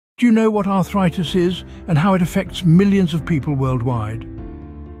Do you know what arthritis is and how it affects millions of people worldwide?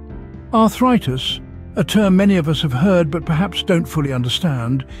 Arthritis, a term many of us have heard but perhaps don't fully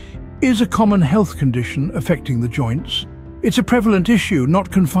understand, is a common health condition affecting the joints. It's a prevalent issue, not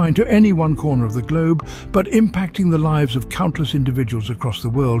confined to any one corner of the globe, but impacting the lives of countless individuals across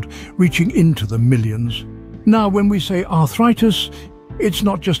the world, reaching into the millions. Now, when we say arthritis, it's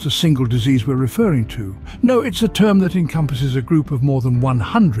not just a single disease we're referring to. No, it's a term that encompasses a group of more than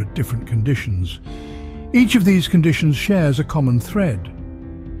 100 different conditions. Each of these conditions shares a common thread.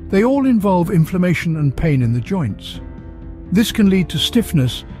 They all involve inflammation and pain in the joints. This can lead to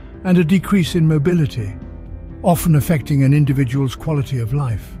stiffness and a decrease in mobility, often affecting an individual's quality of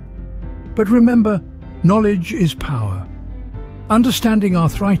life. But remember, knowledge is power. Understanding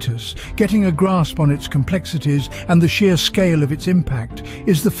arthritis, getting a grasp on its complexities and the sheer scale of its impact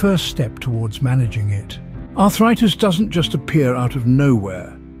is the first step towards managing it. Arthritis doesn't just appear out of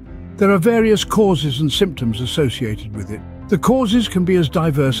nowhere. There are various causes and symptoms associated with it. The causes can be as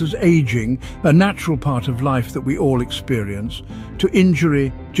diverse as aging, a natural part of life that we all experience, to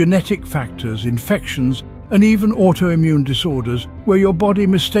injury, genetic factors, infections, and even autoimmune disorders where your body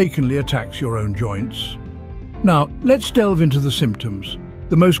mistakenly attacks your own joints. Now, let's delve into the symptoms.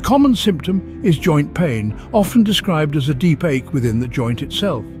 The most common symptom is joint pain, often described as a deep ache within the joint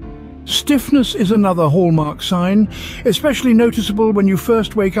itself. Stiffness is another hallmark sign, especially noticeable when you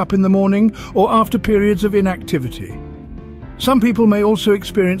first wake up in the morning or after periods of inactivity. Some people may also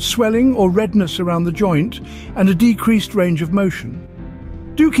experience swelling or redness around the joint and a decreased range of motion.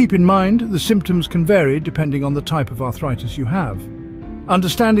 Do keep in mind the symptoms can vary depending on the type of arthritis you have.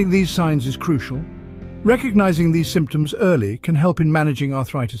 Understanding these signs is crucial. Recognizing these symptoms early can help in managing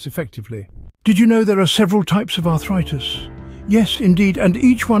arthritis effectively. Did you know there are several types of arthritis? Yes, indeed, and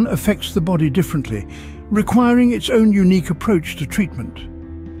each one affects the body differently, requiring its own unique approach to treatment.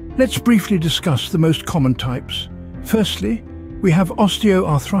 Let's briefly discuss the most common types. Firstly, we have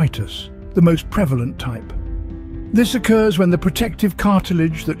osteoarthritis, the most prevalent type. This occurs when the protective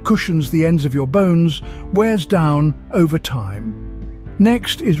cartilage that cushions the ends of your bones wears down over time.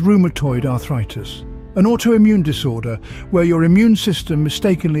 Next is rheumatoid arthritis, an autoimmune disorder where your immune system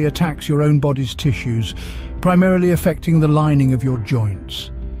mistakenly attacks your own body's tissues, primarily affecting the lining of your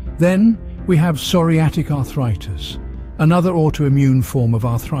joints. Then we have psoriatic arthritis, another autoimmune form of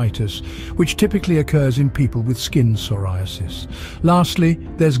arthritis, which typically occurs in people with skin psoriasis. Lastly,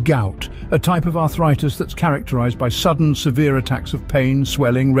 there's gout, a type of arthritis that's characterized by sudden, severe attacks of pain,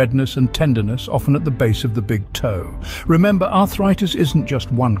 swelling, redness, and tenderness, often at the base of the big toe. Remember, arthritis isn't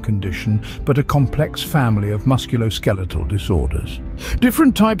just one condition, but a complex family of musculoskeletal disorders.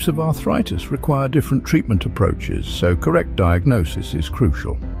 Different types of arthritis require different treatment approaches, so correct diagnosis is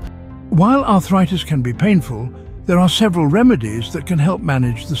crucial. While arthritis can be painful, there are several remedies that can help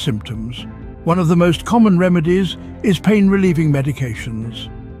manage the symptoms. One of the most common remedies is pain-relieving medications.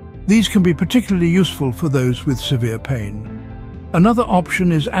 These can be particularly useful for those with severe pain. Another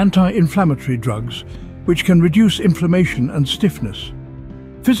option is anti-inflammatory drugs, which can reduce inflammation and stiffness.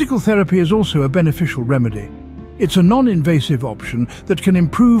 Physical therapy is also a beneficial remedy. It's a non-invasive option that can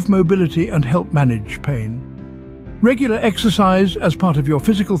improve mobility and help manage pain. Regular exercise as part of your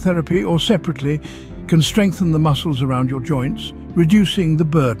physical therapy or separately can strengthen the muscles around your joints, reducing the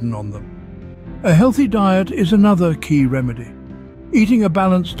burden on them. A healthy diet is another key remedy. Eating a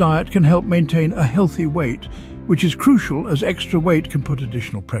balanced diet can help maintain a healthy weight, which is crucial as extra weight can put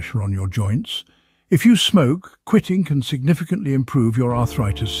additional pressure on your joints. If you smoke, quitting can significantly improve your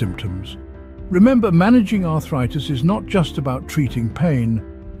arthritis symptoms. Remember, managing arthritis is not just about treating pain,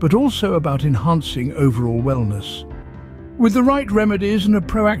 but also about enhancing overall wellness. With the right remedies and a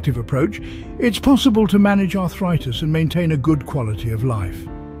proactive approach, it's possible to manage arthritis and maintain a good quality of life.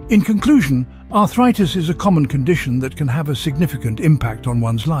 In conclusion, arthritis is a common condition that can have a significant impact on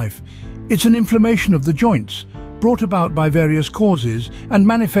one's life. It's an inflammation of the joints, brought about by various causes and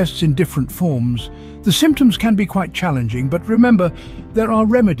manifests in different forms. The symptoms can be quite challenging, but remember, there are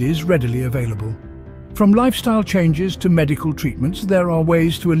remedies readily available. From lifestyle changes to medical treatments, there are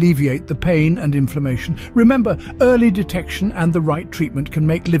ways to alleviate the pain and inflammation. Remember, early detection and the right treatment can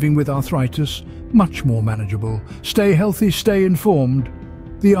make living with arthritis much more manageable. Stay healthy, stay informed.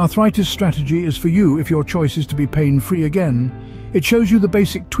 The arthritis strategy is for you if your choice is to be pain-free again. It shows you the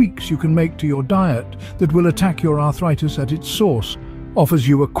basic tweaks you can make to your diet that will attack your arthritis at its source, offers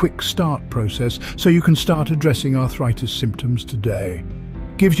you a quick start process so you can start addressing arthritis symptoms today.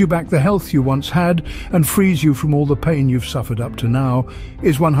 Gives you back the health you once had and frees you from all the pain you've suffered up to now,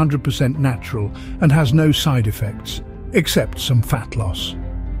 is 100% natural and has no side effects, except some fat loss.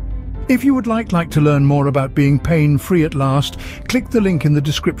 If you would like to learn more about being pain-free at last, click the link in the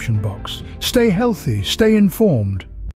description box. Stay healthy, stay informed.